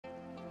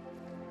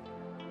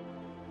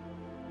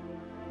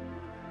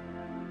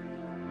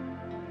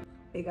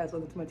Hey guys,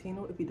 welcome to my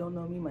channel. If you don't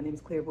know me, my name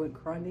is Clairvoyant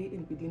Karande,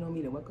 and if you do know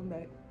me, then welcome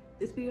back.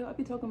 This video, I'll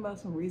be talking about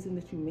some reason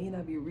that you may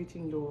not be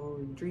reaching your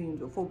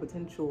dreams or full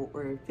potential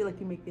or feel like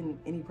you're making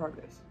any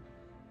progress.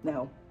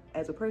 Now,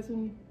 as a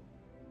person,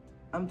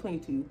 I'm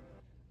 22,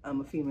 I'm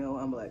a female,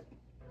 I'm Black.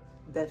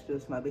 That's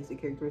just my basic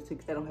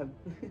characteristics. I don't have,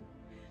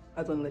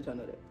 I just want to let y'all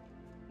know that.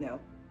 Now,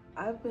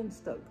 I've been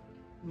stuck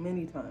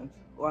many times,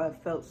 or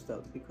I've felt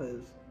stuck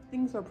because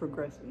things are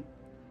progressing.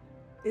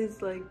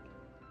 It's like,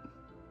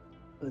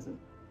 listen,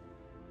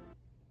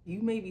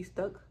 you may be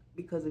stuck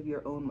because of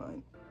your own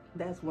mind.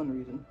 That's one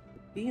reason.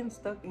 Being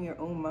stuck in your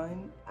own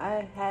mind,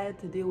 I had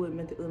to deal with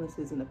mental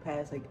illnesses in the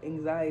past, like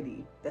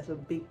anxiety. That's a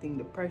big thing.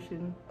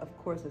 Depression, of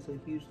course, that's a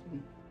huge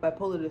thing.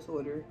 Bipolar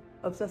disorder,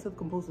 obsessive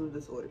compulsive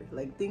disorder,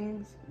 like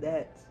things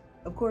that,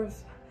 of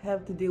course,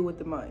 have to deal with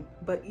the mind.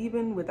 But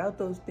even without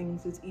those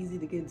things, it's easy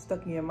to get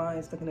stuck in your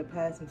mind, stuck in the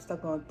past, and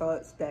stuck on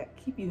thoughts that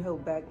keep you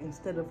held back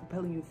instead of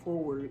propelling you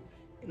forward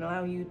and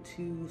allowing you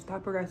to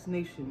stop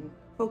procrastination,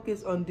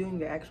 focus on doing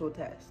your actual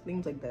tasks,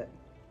 things like that.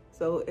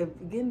 So if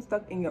getting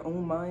stuck in your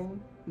own mind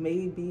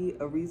may be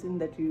a reason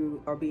that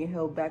you are being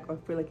held back or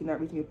feel like you're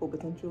not reaching your full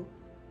potential,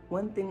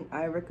 one thing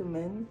I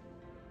recommend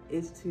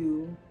is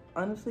to,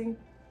 honestly,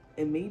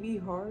 it may be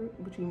hard,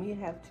 but you may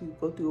have to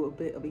go through a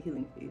bit of a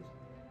healing phase.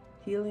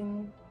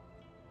 Healing,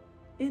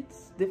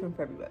 it's different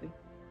for everybody,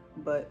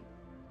 but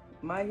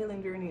my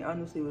healing journey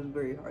honestly was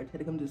very hard. Had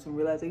to come to some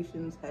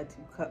realizations, had to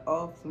cut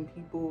off some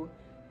people,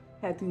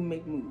 had to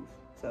make moves.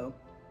 So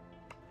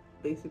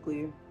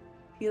basically,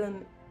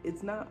 healing,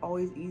 it's not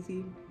always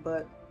easy,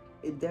 but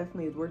it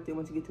definitely is worth it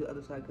once you get to the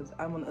other side, because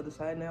I'm on the other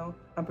side now.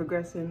 I'm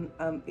progressing,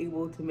 I'm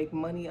able to make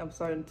money, I'm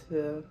starting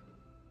to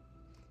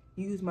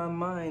use my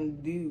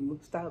mind to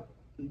stop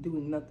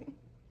doing nothing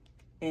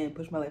and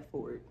push my life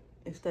forward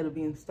instead of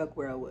being stuck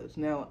where I was.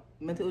 Now,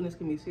 mental illness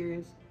can be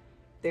serious.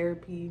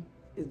 Therapy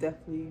is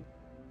definitely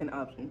an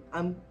option.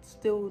 I'm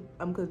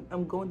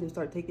going to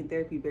start taking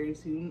therapy very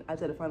soon. I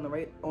try to find the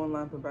right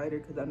online provider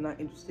because I'm not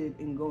interested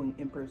in going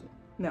in person.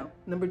 Now,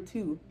 number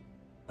two,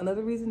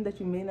 another reason that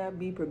you may not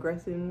be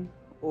progressing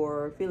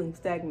or feeling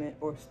stagnant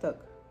or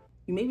stuck.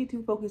 You may be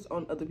too focused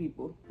on other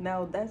people.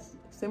 Now, that's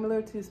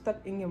similar to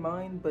stuck in your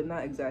mind, but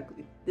not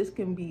exactly. This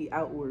can be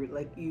outward,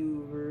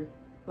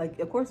 like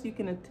of course you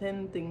can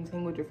attend things,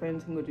 hang with your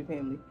friends, hang with your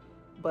family,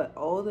 but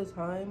all the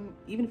time,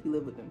 even if you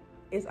live with them,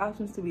 it's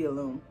options to be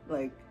alone.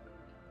 Like,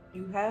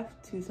 you have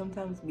to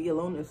sometimes be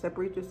alone and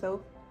separate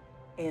yourself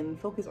and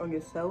focus on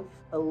yourself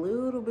a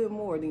little bit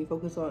more than you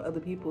focus on other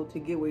people to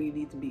get where you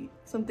need to be.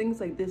 Some things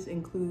like this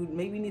include,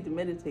 maybe you need to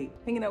meditate.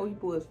 Hanging out with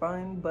people is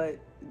fine, but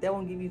that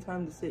won't give you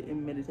time to sit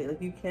and meditate.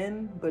 Like, you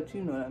can, but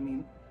you know what I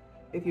mean.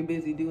 If you're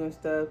busy doing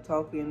stuff,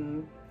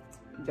 talking,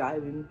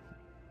 jiving,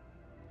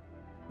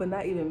 but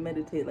not even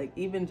meditate, like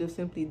even just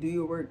simply do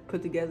your work,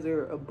 put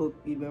together a book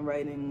you've been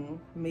writing,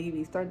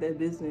 maybe start that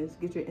business,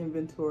 get your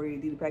inventory,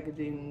 do the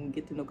packaging,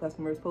 get to know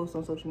customers, post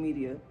on social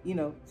media, you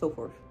know, so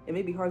forth. It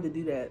may be hard to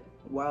do that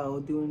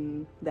while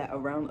doing that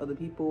around other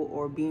people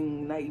or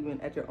being not even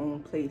at your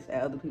own place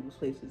at other people's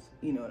places,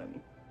 you know what I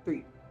mean.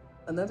 3,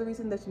 another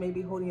reason that you may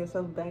be holding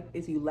yourself back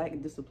is you lack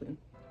discipline.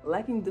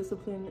 Lacking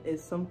discipline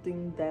is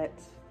something that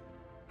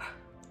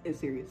is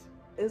serious.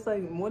 It's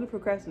like more than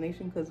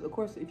procrastination, because of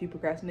course if you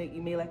procrastinate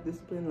you may lack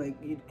discipline. Like,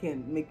 you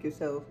can't make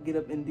yourself get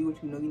up and do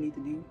what you know you need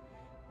to do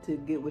to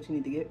get what you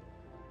need to get.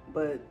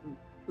 But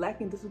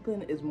lacking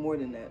discipline is more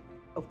than that.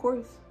 Of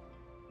course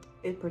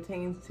it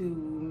pertains to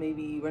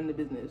maybe running a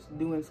business,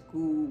 doing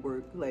school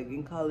work, like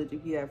in college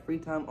if you have free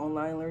time,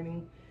 online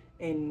learning,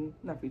 and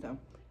not free time,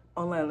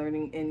 online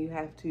learning, and you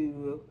have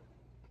to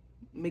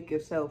make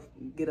yourself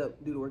get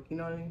up, do the work, you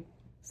know what I mean?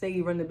 Say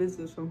you run the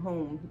business from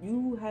home,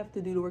 you have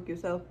to do the work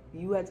yourself.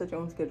 You have to set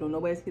your own schedule.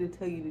 Nobody's here to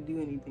tell you to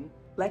do anything.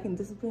 Lacking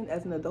discipline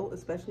as an adult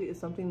especially is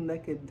something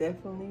that could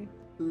definitely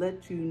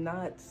let you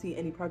not see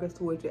any progress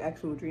towards your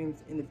actual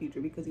dreams in the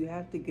future, because you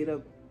have to get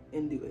up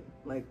and do it.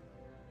 Like,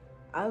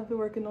 I've been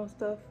working on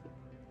stuff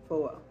for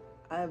a while.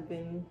 I've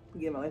been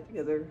getting my life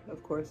together.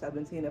 Of course, I've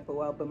been saying that for a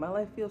while, but my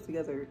life feels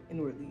together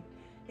inwardly.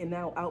 And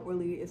now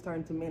outwardly it's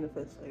starting to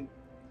manifest. Like,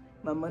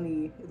 my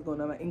money is going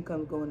up, my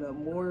income is going up,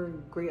 more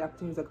great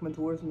opportunities are coming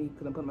towards me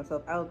because I'm putting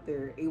myself out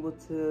there, able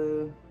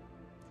to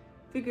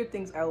figure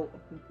things out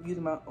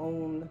using my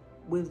own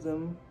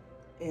wisdom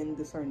and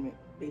discernment,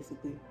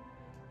 basically,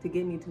 to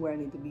get me to where I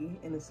need to be.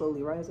 And it's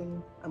slowly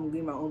rising. I'm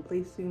getting my own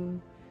place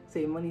soon.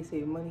 Save money,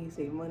 save money,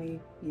 save money.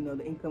 You know,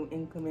 the income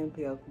in,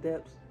 pay off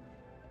debts,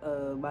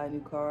 buy a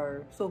new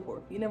car, so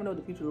forth. You never know what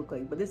the future looks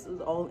like, but this is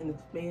all in the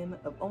span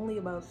of only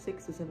about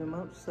 6 to 7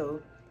 months.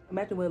 So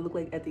imagine what it looked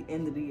like at the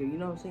end of the year. You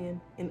know what I'm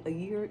saying? And a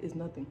year is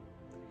nothing.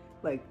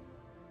 Like,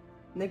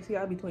 next year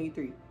I'll be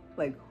 23.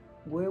 Like,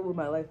 where will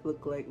my life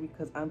look like?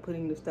 Because I'm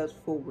putting the steps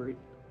forward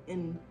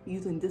and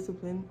using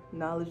discipline,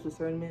 knowledge,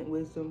 discernment,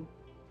 wisdom,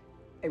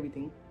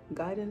 everything.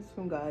 Guidance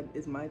from God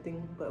is my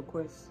thing, but of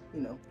course,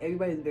 you know,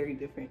 everybody's very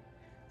different.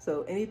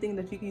 So anything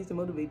that you can use to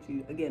motivate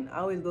you. Again, I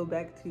always go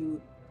back to,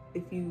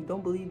 if you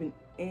don't believe in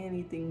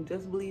anything,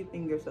 just believe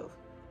in yourself.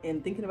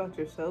 And thinking about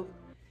yourself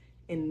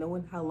and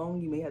knowing how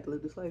long you may have to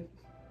live this life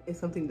is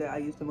something that I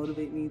used to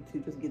motivate me to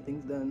just get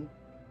things done,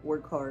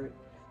 work hard,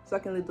 so I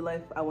can live the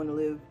life I want to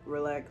live,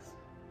 relax,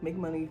 make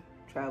money,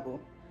 travel.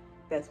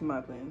 That's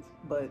my plans.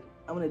 But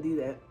I want to do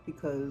that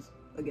because,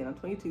 again, I'm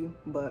 22,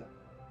 but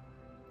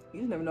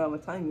you just never know how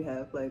much time you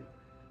have. Like,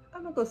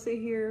 I'm not gonna sit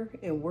here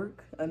and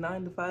work a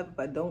 9 to 5 if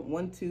I don't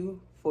want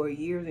to for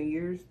years and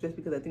years just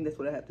because I think that's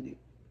what I have to do.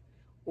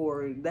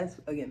 Or that's,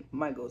 again,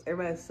 my goals.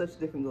 Everybody has such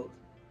different goals.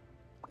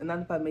 A 9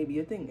 to 5 may be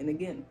your thing. And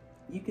again,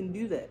 you can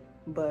do that,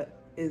 but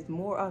there's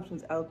more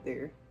options out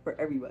there for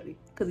everybody.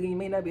 Because again, you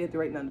may not be at the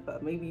right 9 to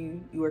 5.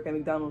 Maybe you work at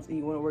McDonald's and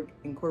you want to work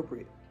in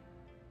corporate.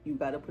 You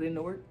got to put in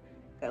the work,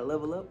 got to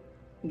level up,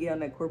 and get on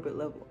that corporate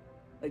level.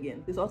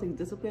 Again, this all takes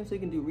discipline, so you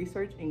can do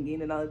research and gain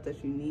the knowledge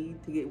that you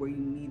need to get where you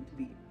need to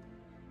be.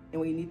 And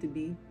where you need to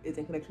be is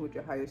in connection with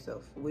your higher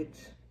self, which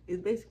is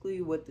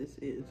basically what this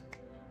is.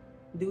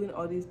 Doing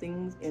all these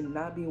things and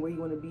not being where you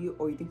want to be,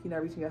 or you think you're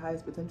not reaching your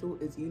highest potential,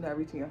 is you not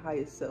reaching your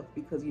highest self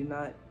because you're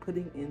not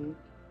putting in,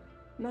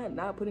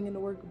 not putting in the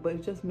work, but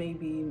it just may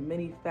be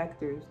many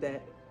factors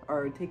that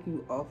are taking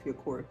you off your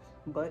course.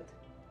 But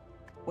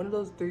one of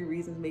those 3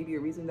 reasons may be a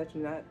reason that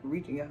you're not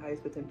reaching your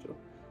highest potential.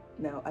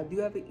 Now, I do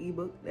have an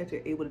ebook that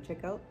you're able to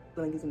check out.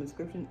 The link is in the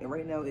description, and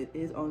right now it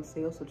is on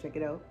sale, so check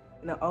it out.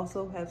 And I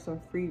also have some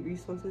free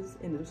resources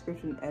in the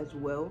description as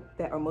well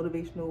that are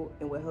motivational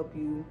and will help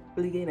you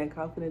really gain that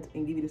confidence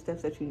and give you the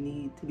steps that you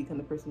need to become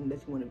the person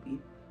that you want to be.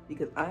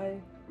 Because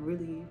I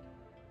really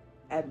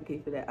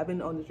advocate for that. I've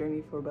been on this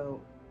journey for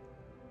about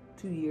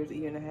 2 years, a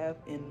year and a half,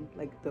 and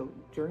like the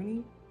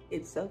journey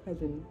itself has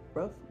been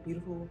rough,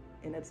 beautiful,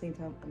 and at the same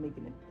time, I'm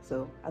making it.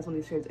 So I just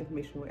wanted to share this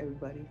information with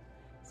everybody.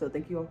 So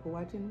thank you all for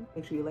watching.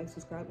 Make sure you like,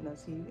 subscribe, and I'll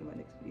see you in my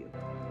next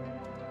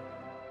video.